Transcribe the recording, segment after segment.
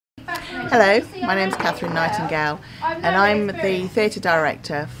Hello, my name is Katherine Nightingale and I'm the theatre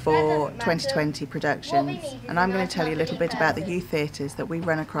director for 2020 Productions, and I'm going to tell you a little bit about the youth theatres that we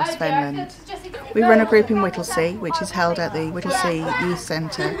run across Fenland. We run a group in Whittlesea which is held at the Whittlesea Youth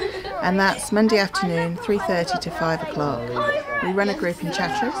Centre, and that's Monday afternoon 3:30 to 5 o'clock. We run a group in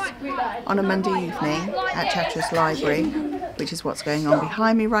Chatteris on a Monday evening at Chatteris Library, which is what's going on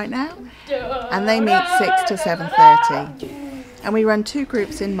behind me right now, and they meet 6 to 7:30. And we run two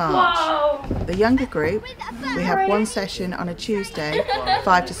groups in March. The younger group, we have one session on a Tuesday,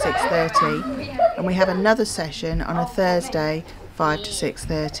 5 to 6:30, and we have another session on a Thursday, 5 to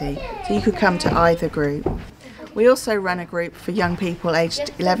 6:30. So you could come to either group. We also run a group for young people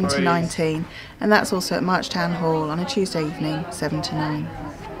aged 11 to 19, and that's also at March Town Hall on a Tuesday evening, 7 to 9.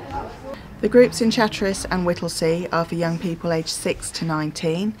 The groups in Chatteris and Whittlesea are for young people aged 6 to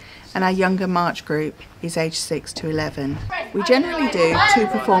 19, and our younger March group is aged 6 to 11. We generally do 2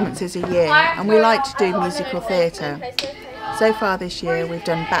 performances a year, and we like to do musical theatre. So far this year we've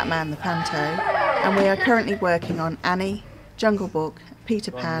done Batman the Panto, and we are currently working on Annie, Jungle Book, Peter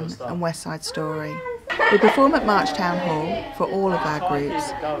Pan and West Side Story. We perform at March Town Hall for all of our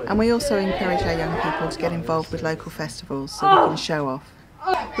groups, and we also encourage our young people to get involved with local festivals so we can show off.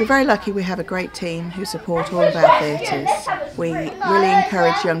 We're very lucky we have a great team who support all of our theatres. We really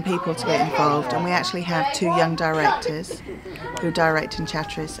encourage young people to get involved, and we actually have 2 young directors who direct in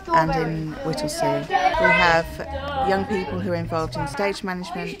Chatteris and in Whittlesea. We have young people who are involved in stage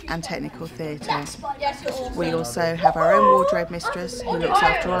management and technical theatre. We also have our own wardrobe mistress who looks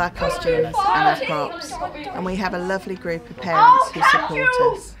after all our costumes and our props, and we have a lovely group of parents who support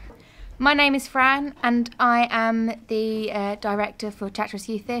us. My name is Fran and I am the director for Chatteris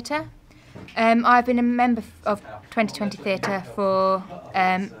Youth Theatre. I've been a member of 2020 Theatre for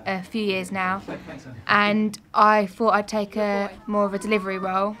a few years now, and I thought I'd take more of a delivery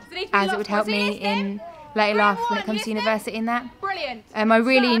role, as it would help me in later life when it comes to university and that. I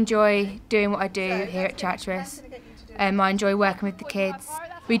really enjoy doing what I do here at Chatteris. I enjoy working with the kids.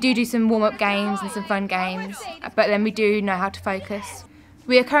 We do some warm-up games and some fun games, but then we do know how to focus.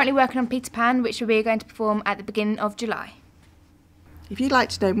 We are currently working on Peter Pan, which we are going to perform at the beginning of July. If you'd like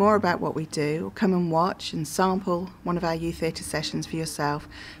to know more about what we do, or come and watch and sample one of our youth theatre sessions for yourself,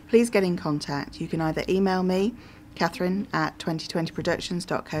 please get in contact. You can either email me, Katherine at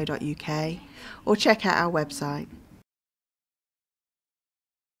 2020productions.co.uk, or check out our website.